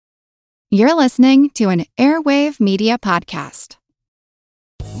You're listening to an Airwave Media Podcast.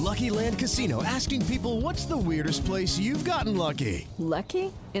 Lucky Land Casino, asking people, what's the weirdest place you've gotten lucky?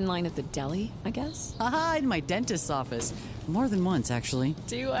 Lucky? In line at the deli, I guess? Aha, in my dentist's office. More than once, actually.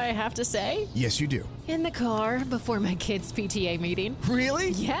 Do I have to say? Yes, you do. In the car before my kids' PTA meeting.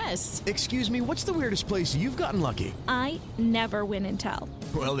 Really? Yes. Excuse me, what's the weirdest place you've gotten lucky? I never win and tell.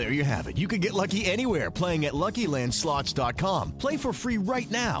 Well, there you have it. You can get lucky anywhere, playing at LuckyLandSlots.com. Play for free right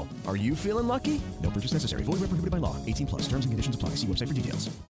now. Are you feeling lucky? No purchase necessary. Void where prohibited by law. 18 plus. Terms and conditions apply. See website for details.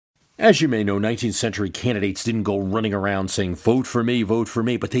 As you may know, 19th century candidates didn't go running around saying, vote for me,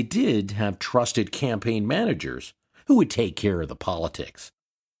 but they did have trusted campaign managers who would take care of the politics.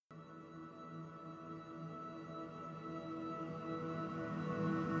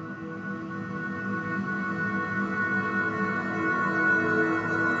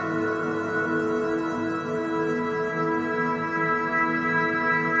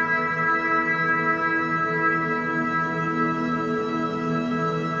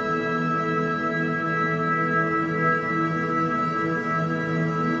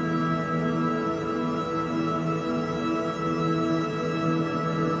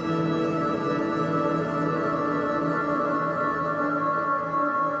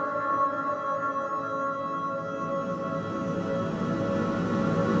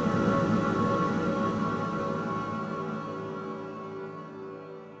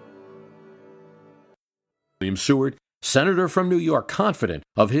 William Seward, senator from New York, confident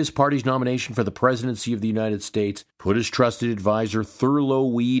of his party's nomination for the presidency of the United States, put his trusted advisor Thurlow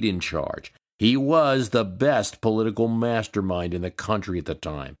Weed in charge. He was the best political mastermind in the country at the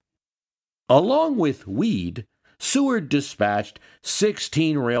time. Along with Weed, Seward dispatched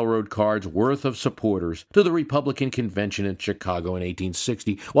 16 railroad cars worth of supporters to the Republican convention in Chicago in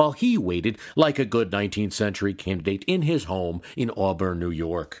 1860, while he waited like a good 19th century candidate in his home in Auburn, New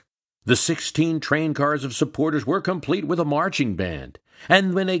York. The 16 train cars of supporters were complete with a marching band,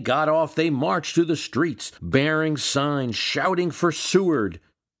 and when they got off, they marched through the streets, bearing signs, shouting for Seward,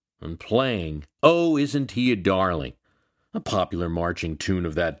 and playing "Oh, Isn't He a Darling?", a popular marching tune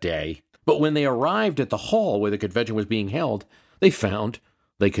of that day. But when they arrived at the hall where the convention was being held, they found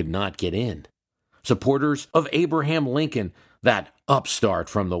they could not get in. Supporters of Abraham Lincoln, that upstart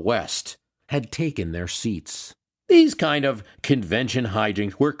from the West, had taken their seats. These kind of convention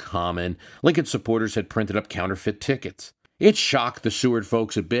hijinks were common. Lincoln supporters had printed up counterfeit tickets. It shocked the Seward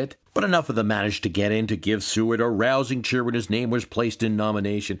folks a bit, but enough of them managed to get in to give Seward a rousing cheer when his name was placed in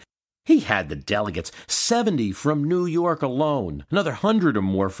nomination. He had the delegates, 70 from New York alone, another 100 or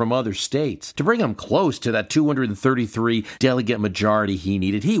more from other states. To bring him close to that 233 delegate majority he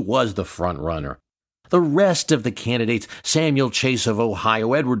needed, he was the front runner. The rest of the candidates, Samuel Chase of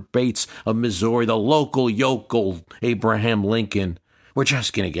Ohio, Edward Bates of Missouri, the local yokel Abraham Lincoln, were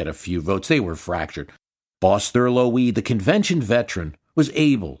just going to get a few votes. They were fractured. Boss Thurlow Weed, the convention veteran, was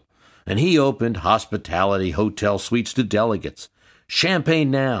able, and he opened hospitality hotel suites to delegates.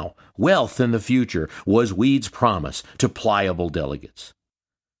 Champagne now, wealth in the future, was Weed's promise to pliable delegates.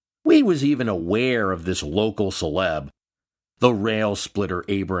 Weed was even aware of this local celeb, the rail splitter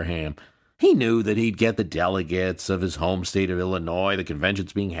Abraham. He knew that he'd get the delegates of his home state of Illinois, the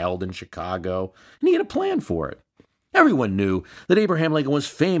convention's being held in Chicago, and he had a plan for it. Everyone knew that Abraham Lincoln was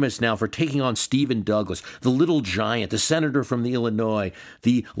famous now for taking on Stephen Douglas, the little giant, the senator from the Illinois,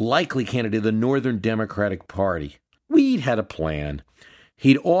 the likely candidate of the Northern Democratic Party. Weed had a plan.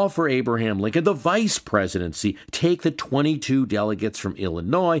 He'd offer Abraham Lincoln the vice presidency, take the 22 delegates from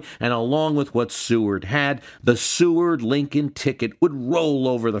Illinois, and along with what Seward had, the Seward-Lincoln ticket would roll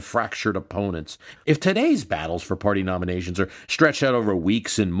over the fractured opponents. If today's battles for party nominations are stretched out over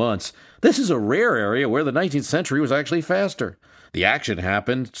weeks and months, this is a rare area where the 19th century was actually faster. The action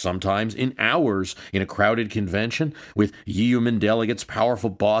happened sometimes in hours in a crowded convention with yeoman delegates,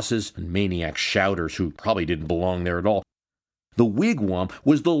 powerful bosses, and maniac shouters who probably didn't belong there at all. The Wigwam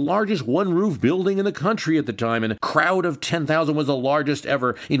was the largest one-roof building in the country at the time, and a crowd of 10,000 was the largest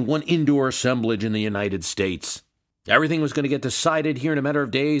ever in one indoor assemblage in the United States. Everything was going to get decided here in a matter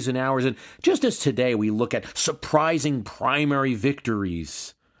of days and hours, and just as today we look at surprising primary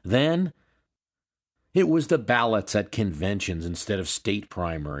victories, then it was the ballots at conventions instead of state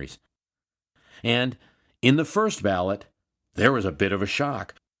primaries. And in the first ballot, there was a bit of a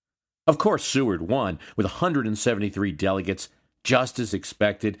shock. Of course, Seward won with 173 delegates, just as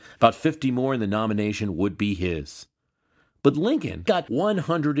expected. About 50 more in the nomination would be his. But Lincoln got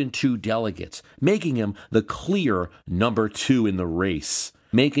 102 delegates, making him the clear number 2 in the race,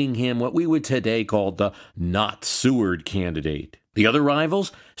 making him what we would today call the not Seward candidate. The other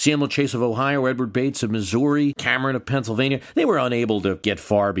rivals, Samuel Chase of Ohio, Edward Bates of Missouri, Cameron of Pennsylvania, they were unable to get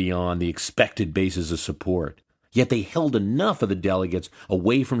far beyond the expected bases of support. Yet they held enough of the delegates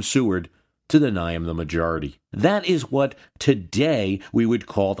away from Seward to deny him the majority. That is what today we would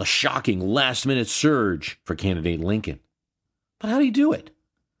call the shocking last-minute surge for candidate Lincoln. But how did he do it?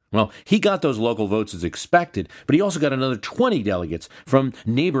 Well, he got those local votes as expected, but he also got another 20 delegates from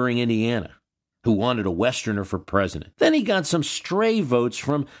neighboring Indiana who wanted a Westerner for president. Then he got some stray votes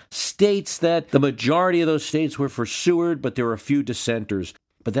from states that the majority of those states were for Seward, but there were a few dissenters.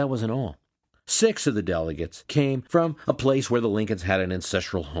 But that wasn't all. 6 of the delegates came from a place where the Lincolns had an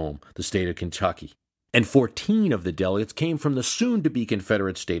ancestral home, the state of Kentucky. And 14 of the delegates came from the soon-to-be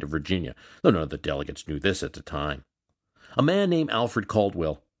Confederate state of Virginia, though none of the delegates knew this at the time. A man named Alfred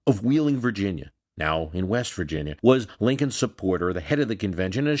Caldwell of Wheeling, Virginia, now in West Virginia, was Lincoln's supporter, the head of the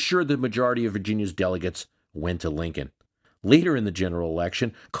convention, and assured the majority of Virginia's delegates went to Lincoln. Later in the general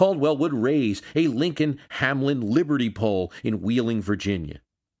election, Caldwell would raise a Lincoln-Hamlin Liberty pole in Wheeling, Virginia.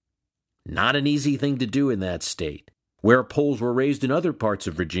 Not an easy thing to do in that state. Where polls were raised in other parts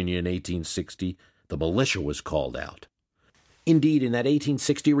of Virginia in 1860, the militia was called out. Indeed, in that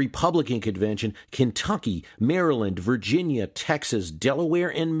 1860 Republican convention, Kentucky, Maryland, Virginia, Texas, Delaware,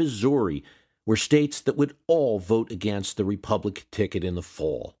 and Missouri were states that would all vote against the Republican ticket in the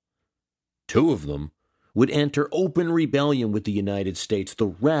fall. 2 of them would enter open rebellion with the United States. The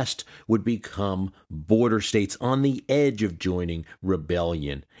rest would become border states on the edge of joining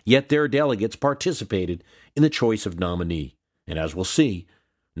rebellion. Yet their delegates participated in the choice of nominee, and as we'll see,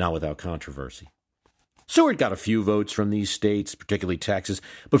 not without controversy. Seward got a few votes from these states, particularly Texas,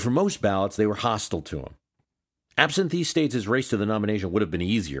 but for most ballots, they were hostile to him. Absent these states, his race to the nomination would have been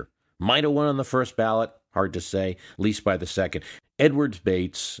easier. Might have won on the first ballot, hard to say, at least by the second. Edward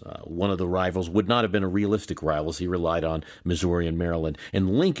Bates, one of the rivals, would not have been a realistic rival. He relied on Missouri and Maryland,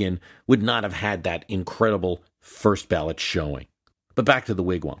 and Lincoln would not have had that incredible first ballot showing. But back to the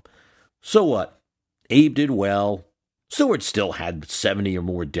wigwam. So what? Abe did well. Seward still had 70 or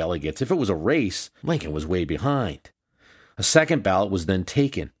more delegates. If it was a race, Lincoln was way behind. A second ballot was then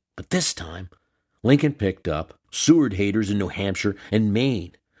taken, but this time, Lincoln picked up Seward haters in New Hampshire and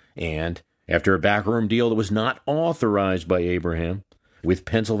Maine, and after a backroom deal that was not authorized by Abraham, with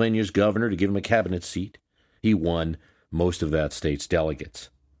Pennsylvania's governor to give him a cabinet seat, he won most of that state's delegates.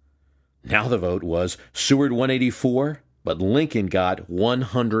 Now the vote was Seward 184, but Lincoln got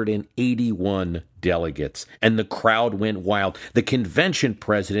 181 delegates, and the crowd went wild. The convention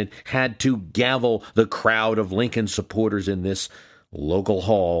president had to gavel the crowd of Lincoln supporters in this local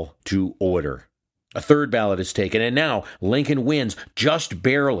hall to order. A third ballot is taken, and now Lincoln wins just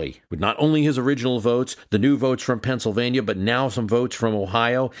barely, with not only his original votes, the new votes from Pennsylvania, but now some votes from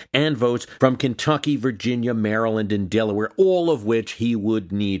Ohio, and votes from Kentucky, Virginia, Maryland, and Delaware, all of which he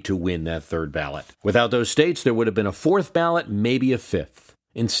would need to win that third ballot. Without those states, there would have been a fourth ballot, maybe a fifth.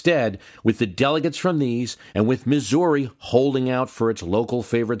 Instead, with the delegates from these, and with Missouri holding out for its local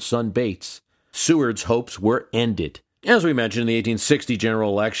favorite son Bates, Seward's hopes were ended. As we mentioned in the 1860 general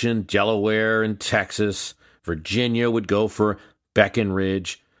election, Delaware and Texas, Virginia would go for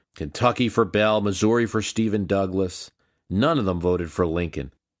Breckinridge, Kentucky for Bell, Missouri for Stephen Douglas. None of them voted for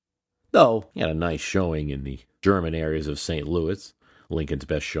Lincoln, though he had a nice showing in the German areas of St. Louis, Lincoln's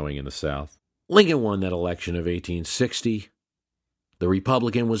best showing in the South. Lincoln won that election of 1860. The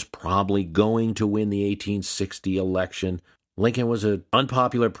Republican was probably going to win the 1860 election. Lincoln was an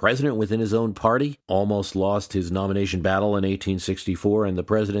unpopular president within his own party, almost lost his nomination battle in 1864 and the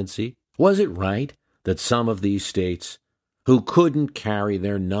presidency. Was it right that some of these states, who couldn't carry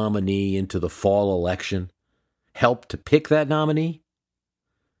their nominee into the fall election, helped to pick that nominee?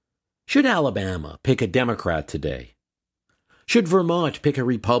 Should Alabama pick a Democrat today? Should Vermont pick a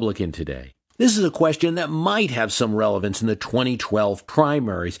Republican today? This is a question that might have some relevance in the 2012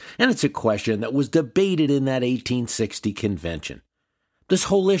 primaries, and it's a question that was debated in that 1860 convention. This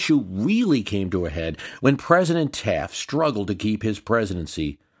whole issue really came to a head when President Taft struggled to keep his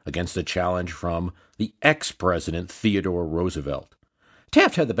presidency against a challenge from the ex-president Theodore Roosevelt.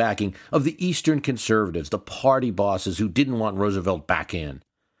 Taft had the backing of the Eastern conservatives, the party bosses who didn't want Roosevelt back in.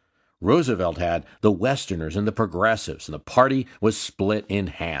 Roosevelt had the Westerners and the progressives, and the party was split in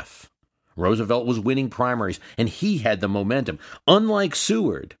half. Roosevelt was winning primaries, and he had the momentum. Unlike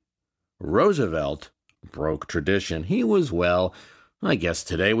Seward, Roosevelt broke tradition. He was, well, I guess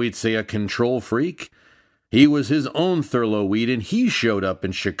today we'd say a control freak. He was his own Thurlow Weed, and he showed up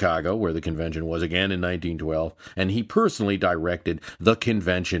in Chicago, where the convention was again in 1912, and he personally directed the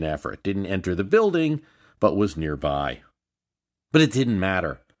convention effort. Didn't enter the building, but was nearby. But it didn't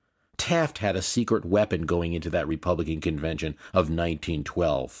matter. Taft had a secret weapon going into that Republican convention of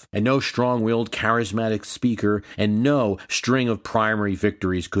 1912, and no strong-willed, charismatic speaker and no string of primary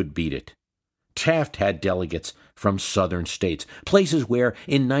victories could beat it. Taft had delegates from southern states, places where,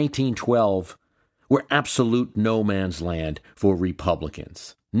 in 1912, were absolute no man's land for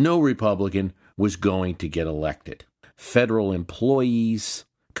Republicans. No Republican was going to get elected. Federal employees,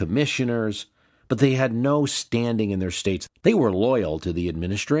 commissioners, but they had no standing in their states. They were loyal to the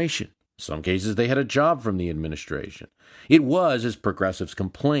administration. In some cases, they had a job from the administration. It was, as progressives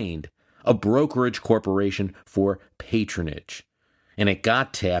complained, a brokerage corporation for patronage. And it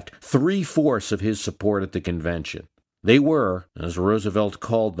got Taft 3/4 of his support at the convention. They were, as Roosevelt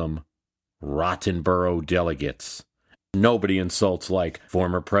called them, Rottenborough delegates. Nobody insults like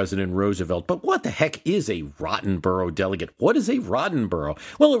former President Roosevelt, but what the heck is a Rottenborough delegate? What is a Rottenborough?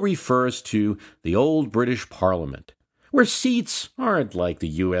 Well, it refers to the old British Parliament, where seats aren't like the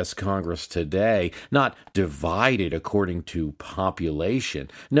U.S. Congress today, not divided according to population.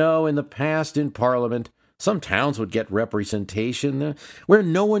 No, in the past in Parliament, some towns would get representation where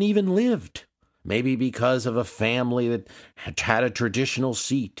no one even lived, maybe because of a family that had a traditional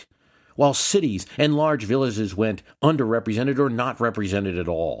seat, while cities and large villages went underrepresented or not represented at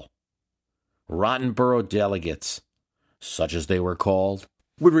all. Rottenborough delegates, such as they were called,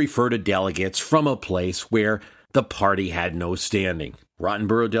 would refer to delegates from a place where the party had no standing.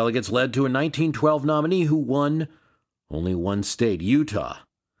 Rottenborough delegates led to a 1912 nominee who won only one state, Utah.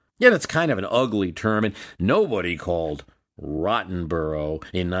 Yet it's kind of an ugly term, and nobody called Rottenborough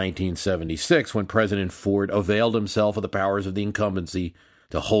in 1976 when President Ford availed himself of the powers of the incumbency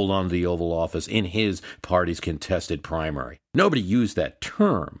to hold on to the Oval Office in his party's contested primary. Nobody used that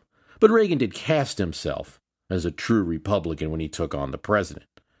term, but Reagan did cast himself as a true Republican when he took on the president.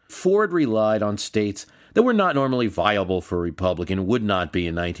 Ford relied on states that were not normally viable for a Republican, would not be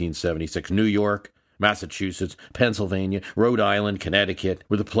in 1976. New York, Massachusetts, Pennsylvania, Rhode Island, Connecticut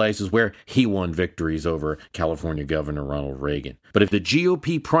were the places where he won victories over California Governor Ronald Reagan. But if the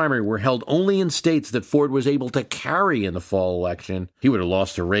GOP primary were held only in states that Ford was able to carry in the fall election, he would have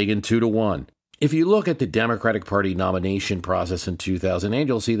lost to Reagan 2-1. If you look at the Democratic Party nomination process in 2008,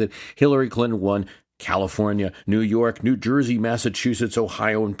 you'll see that Hillary Clinton won California, New York, New Jersey, Massachusetts,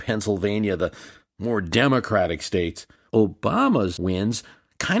 Ohio, and Pennsylvania, the more Democratic states. Obama's wins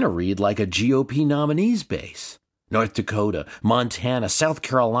kind of read like a GOP nominees base. North Dakota, Montana, South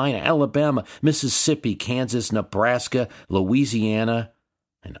Carolina, Alabama, Mississippi, Kansas, Nebraska, Louisiana,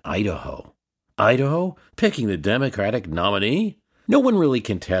 and Idaho. Idaho picking the Democratic nominee? No one really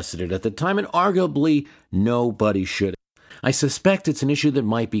contested it at the time, and arguably nobody should. I suspect it's an issue that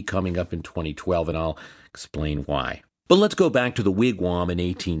might be coming up in 2012, and I'll explain why. But let's go back to the Wigwam in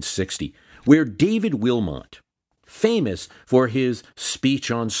 1860, where David Wilmot, famous for his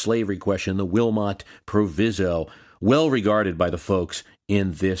speech on slavery question, the Wilmot Proviso, well regarded by the folks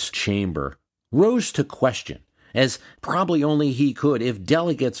in this chamber, rose to question, as probably only he could, if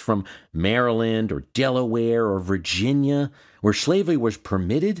delegates from Maryland or Delaware or Virginia, where slavery was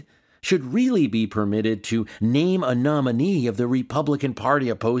permitted, should really be permitted to name a nominee of the Republican Party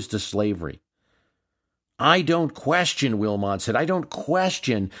opposed to slavery. I don't question, Wilmot said. I don't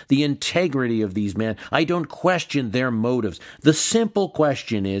question the integrity of these men. I don't question their motives. The simple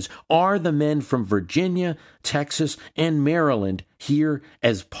question is, are the men from Virginia, Texas, and Maryland here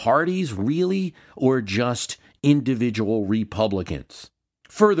as parties really, or just individual Republicans?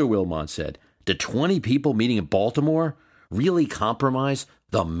 Further, Wilmot said, do 20 people meeting in Baltimore really compromise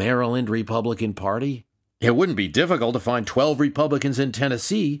the Maryland Republican Party? It wouldn't be difficult to find 12 Republicans in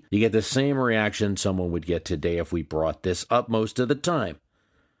Tennessee. You get the same reaction someone would get today if we brought this up most of the time.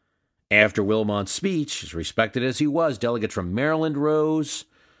 After Wilmot's speech, as respected as he was, delegates from Maryland rose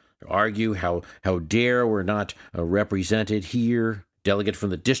to argue how dare we're not represented here. Delegate from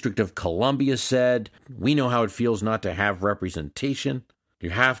the District of Columbia said, we know how it feels not to have representation.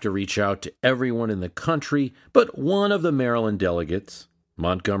 You have to reach out to everyone in the country. But one of the Maryland delegates,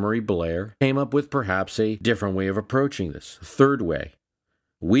 Montgomery Blair, came up with perhaps a different way of approaching this, a third way.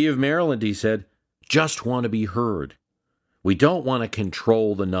 We of Maryland, he said, just want to be heard. We don't want to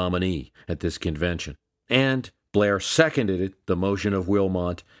control the nominee at this convention. And Blair seconded the motion of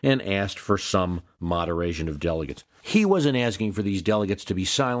Wilmot and asked for some moderation of delegates. He wasn't asking for these delegates to be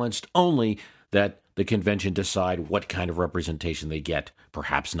silenced, only that the convention decide what kind of representation they get,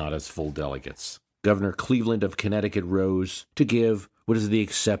 perhaps not as full delegates. Governor Cleveland of Connecticut rose to give what is the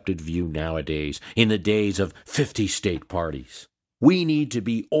accepted view nowadays, in the days of 50-state parties. We need to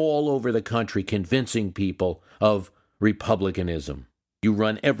be all over the country convincing people of republicanism. You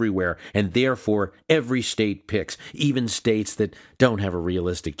run everywhere, and therefore every state picks, even states that don't have a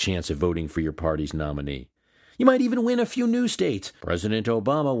realistic chance of voting for your party's nominee. You might even win a few new states. President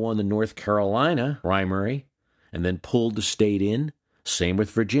Obama won the North Carolina primary and then pulled the state in. Same with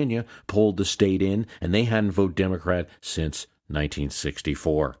Virginia, pulled the state in, and they hadn't voted Democrat since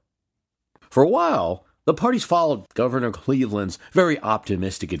 1964. For a while, the parties followed Governor Cleveland's very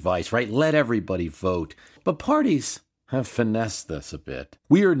optimistic advice, right? Let everybody vote. But parties have finessed this a bit.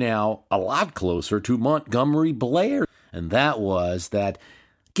 We are now a lot closer to Montgomery Blair, and that was that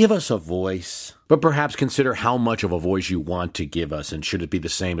give us a voice, but perhaps consider how much of a voice you want to give us, and should it be the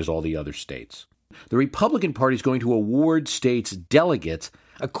same as all the other states. The Republican Party is going to award states delegates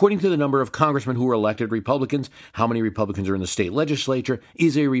according to the number of congressmen who are elected Republicans. How many Republicans are in the state legislature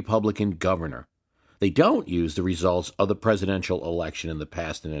is a Republican governor. They don't use the results of the presidential election in the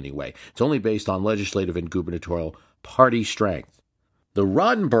past in any way. It's only based on legislative and gubernatorial party strength. The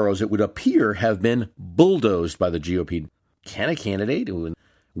rotten boroughs, it would appear, have been bulldozed by the GOP. Can a candidate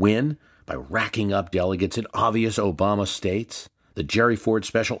win by racking up delegates in obvious Obama states? The Jerry Ford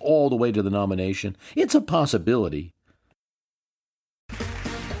special all the way to the nomination? It's a possibility.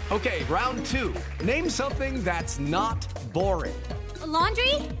 Okay, round two. Name something that's not boring. A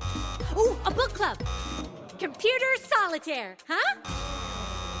laundry? Ooh, a book club. Computer solitaire,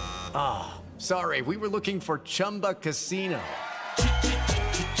 huh? Sorry, we were looking for Chumba Casino.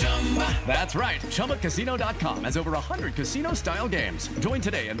 That's right. ChumbaCasino.com has over 100 casino-style games. Join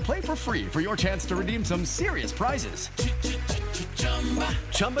today and play for free for your chance to redeem some serious prizes.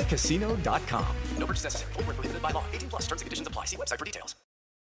 ChumbaCasino.com. No purchase necessary. Void where prohibited by law. 18+. Terms and conditions apply. See website for details.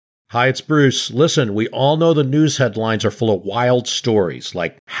 Hi, it's Bruce. Listen, we all know the news headlines are full of wild stories,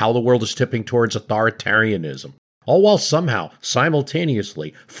 like how the world is tipping towards authoritarianism, all while somehow,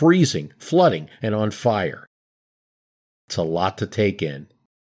 simultaneously, freezing, flooding, and on fire. It's a lot to take in.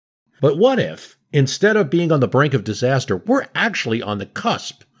 But what if, instead of being on the brink of disaster, we're actually on the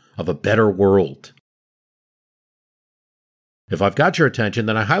cusp of a better world? If I've got your attention,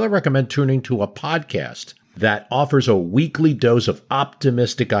 then I highly recommend tuning to a podcast that offers a weekly dose of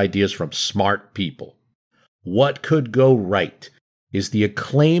optimistic ideas from smart people. What Could Go Right is the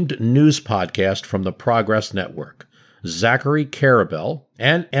acclaimed news podcast from the Progress Network. Zachary Karabell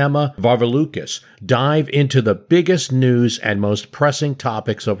and Emma Varvaloucas dive into the biggest news and most pressing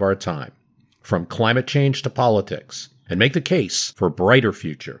topics of our time, from climate change to politics, and make the case for a brighter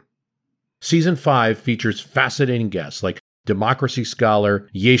future. Season 5 features fascinating guests like democracy scholar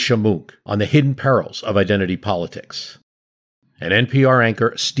Yesha Mounk on the hidden perils of identity politics, and NPR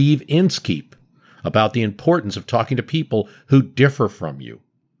anchor Steve Inskeep about the importance of talking to people who differ from you,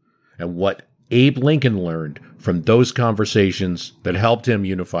 and what Abe Lincoln learned from those conversations that helped him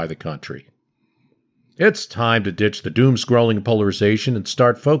unify the country. It's time to ditch the doom-scrolling polarization and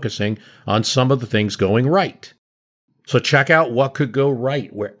start focusing on some of the things going right. So check out What Could Go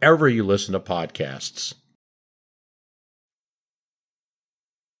Right wherever you listen to podcasts.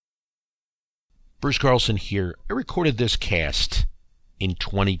 Bruce Carlson here. I recorded this cast in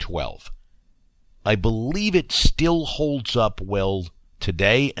 2012. I believe it still holds up well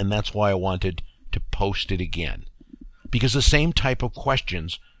today, and that's why I wanted to post it again, because the same type of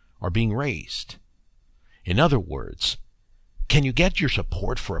questions are being raised. In other words, can you get your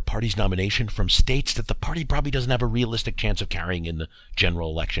support for a party's nomination from states that the party probably doesn't have a realistic chance of carrying in the general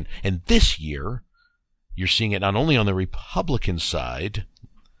election? And this year, you're seeing it not only on the Republican side.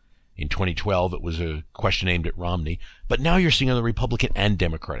 In 2012, it was a question aimed at Romney, but now you're seeing on the Republican and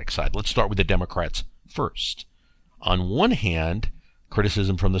Democratic side. Let's start with the Democrats first. On one hand,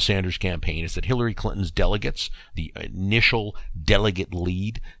 criticism from the Sanders campaign is that Hillary Clinton's delegates, the initial delegate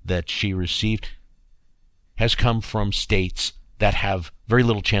lead that she received, has come from states that have very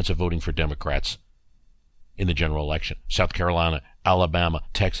little chance of voting for Democrats in the general election. South Carolina, Alabama,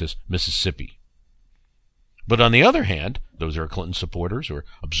 Texas, Mississippi. But on the other hand, those who are Clinton supporters or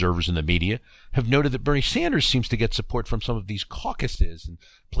observers in the media have noted that Bernie Sanders seems to get support from some of these caucuses in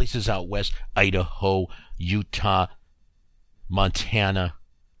places out west, Idaho, Utah, Montana,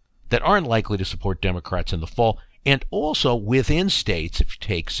 that aren't likely to support Democrats in the fall. And also within states, if you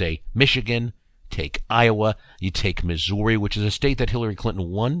take, say, Michigan, take Iowa, you take Missouri, which is a state that Hillary Clinton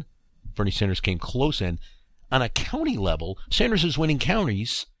won, Bernie Sanders came close in. On a county level, Sanders is winning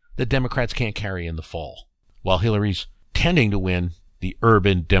counties that Democrats can't carry in the fall, while Hillary's tending to win the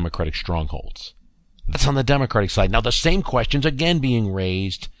urban Democratic strongholds. That's on the Democratic side. Now, the same questions again being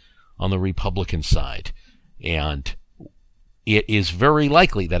raised on the Republican side. And it is very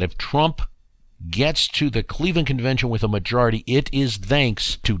likely that if Trump gets to the Cleveland Convention with a majority, it is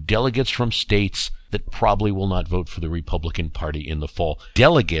thanks to delegates from states that probably will not vote for the Republican Party in the fall.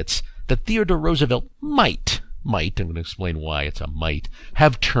 Delegates that Theodore Roosevelt might, I'm going to explain why it's a might,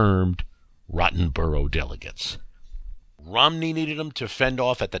 have termed rotten borough delegates. Romney needed them to fend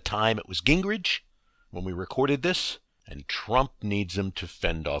off, at the time it was Gingrich when we recorded this, and Trump needs them to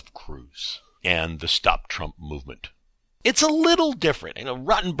fend off Cruz and the Stop Trump movement. It's a little different.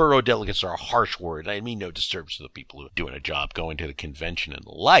 Rotten borough delegates are a harsh word. I mean no disservice to the people who are doing a job, going to the convention and the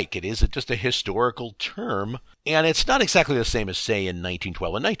like. It is just a historical term, and it's not exactly the same as, say, in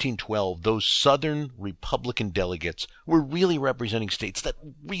 1912. In 1912, those Southern Republican delegates were really representing states that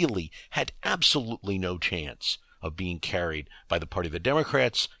really had absolutely no chance of being carried by the party. The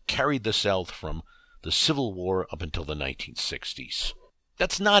Democrats carried the South from the Civil War up until the 1960s.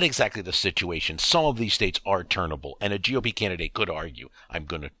 That's not exactly the situation. Some of these states are turnable, and a GOP candidate could argue, I'm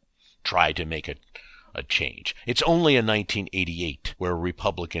going to try to make a change. It's only in 1988 where a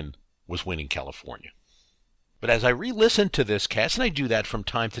Republican was winning California. But as I re-listen to this cast, and I do that from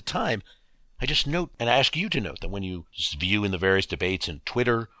time to time, I just note, and I ask you to note, that when you view in the various debates in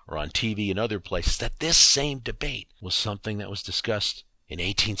Twitter or on TV and other places, that this same debate was something that was discussed in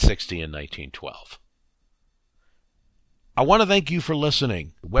 1860 and 1912. I want to thank you for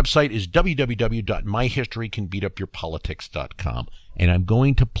listening. The website is www.myhistorycanbeatupyourpolitics.com, and I'm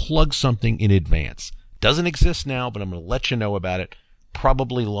going to plug something in advance. Doesn't exist now, but I'm going to let you know about it,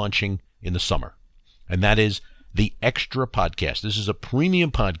 probably launching in the summer. And that is the Extra Podcast. This is a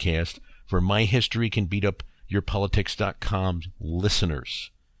premium podcast for myhistorycanbeatupyourpolitics.com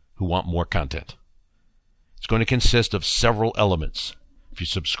listeners who want more content. It's going to consist of several elements. If you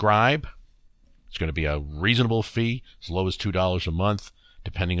subscribe, it's going to be a reasonable fee, as low as $2 a month,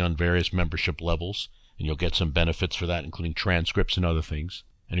 depending on various membership levels, and you'll get some benefits for that, including transcripts and other things.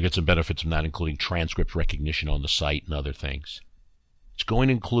 And you get some benefits from that, including transcript recognition on the site and other things. It's going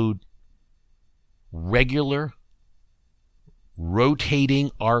to include regular,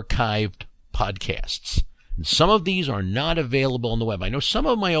 rotating, archived podcasts. And some of these are not available on the web. I know some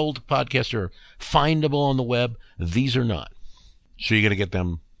of my old podcasts are findable on the web. These are not. So you're going to get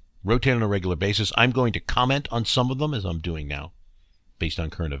them rotate on a regular basis. I'm going to comment on some of them, as I'm doing now, based on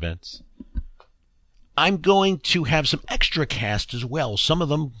current events. I'm going to have some extra cast as well. Some of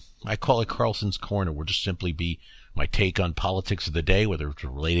them, I call it Carlson's Corner, will just simply be my take on politics of the day, whether it's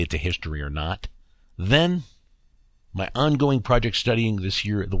related to history or not. Then, my ongoing project studying this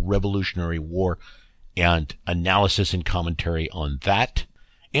year the Revolutionary War and analysis and commentary on that.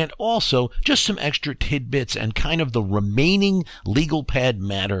 And also, just some extra tidbits and kind of the remaining legal pad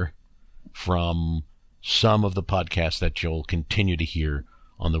matter from some of the podcasts that you'll continue to hear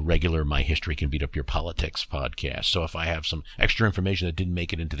on the regular My History Can Beat Up Your Politics podcast. So if I have some extra information that didn't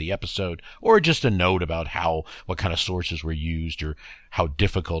make it into the episode, or just a note about what kind of sources were used, or how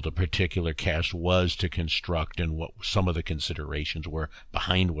difficult a particular cast was to construct and what some of the considerations were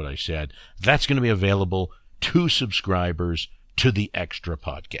behind what I said, that's going to be available to subscribers to the Extra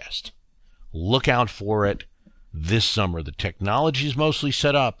Podcast. Look out for it this summer. The technology is mostly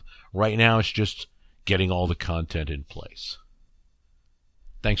set up. Right now it's just getting all the content in place.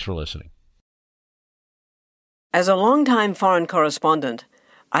 Thanks for listening. As a longtime foreign correspondent,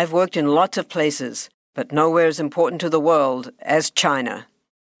 I've worked in lots of places, but nowhere as important to the world as China.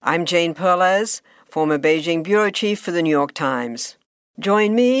 I'm Jane Perlez, former Beijing bureau chief for the New York Times.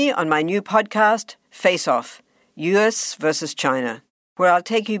 Join me on my new podcast, Face Off, U.S. versus China, where I'll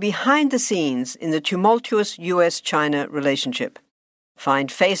take you behind the scenes in the tumultuous U.S.-China relationship.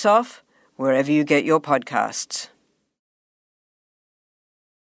 Find Face Off wherever you get your podcasts.